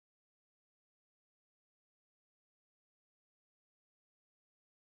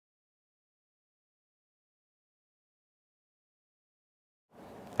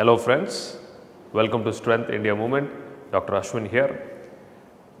Hello friends, welcome to Strength India Movement. Dr. Ashwin here.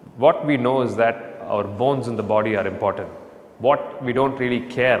 What we know is that our bones in the body are important. What we don't really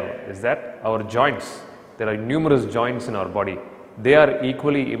care is that our joints, there are numerous joints in our body. They are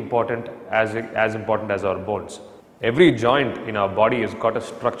equally important as important as our bones. Every joint in our body has got a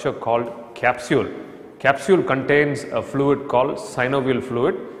structure called capsule. Capsule contains a fluid called synovial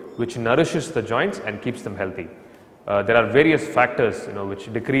fluid which nourishes the joints and keeps them healthy. There are various factors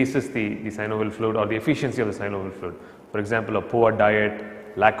which decreases the synovial fluid or the efficiency of the synovial fluid. For example, a poor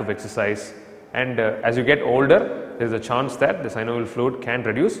diet, lack of exercise, and as you get older there is a chance that the synovial fluid can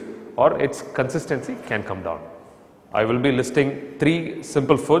reduce or its consistency can come down. I will be listing 3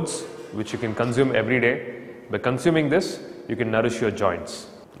 simple foods which you can consume every day. By consuming this, you can nourish your joints.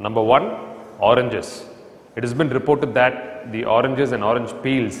 Number 1, oranges. It has been reported that the oranges and orange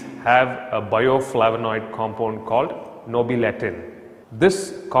peels have a bioflavonoid compound called nobiletin.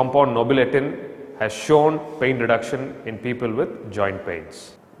 This compound nobiletin has shown pain reduction in people with joint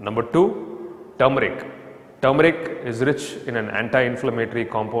pains. Number 2, turmeric. Turmeric is rich in an anti-inflammatory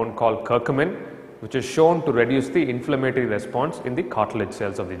compound called curcumin, which is shown to reduce the inflammatory response in the cartilage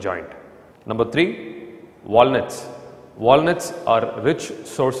cells of the joint. Number 3, walnuts. Walnuts are rich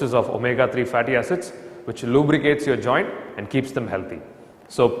sources of omega-3 fatty acids which lubricates your joint and keeps them healthy.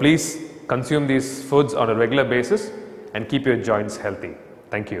 So please consume these foods on a regular basis and keep your joints healthy.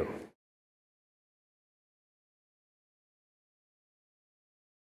 Thank you.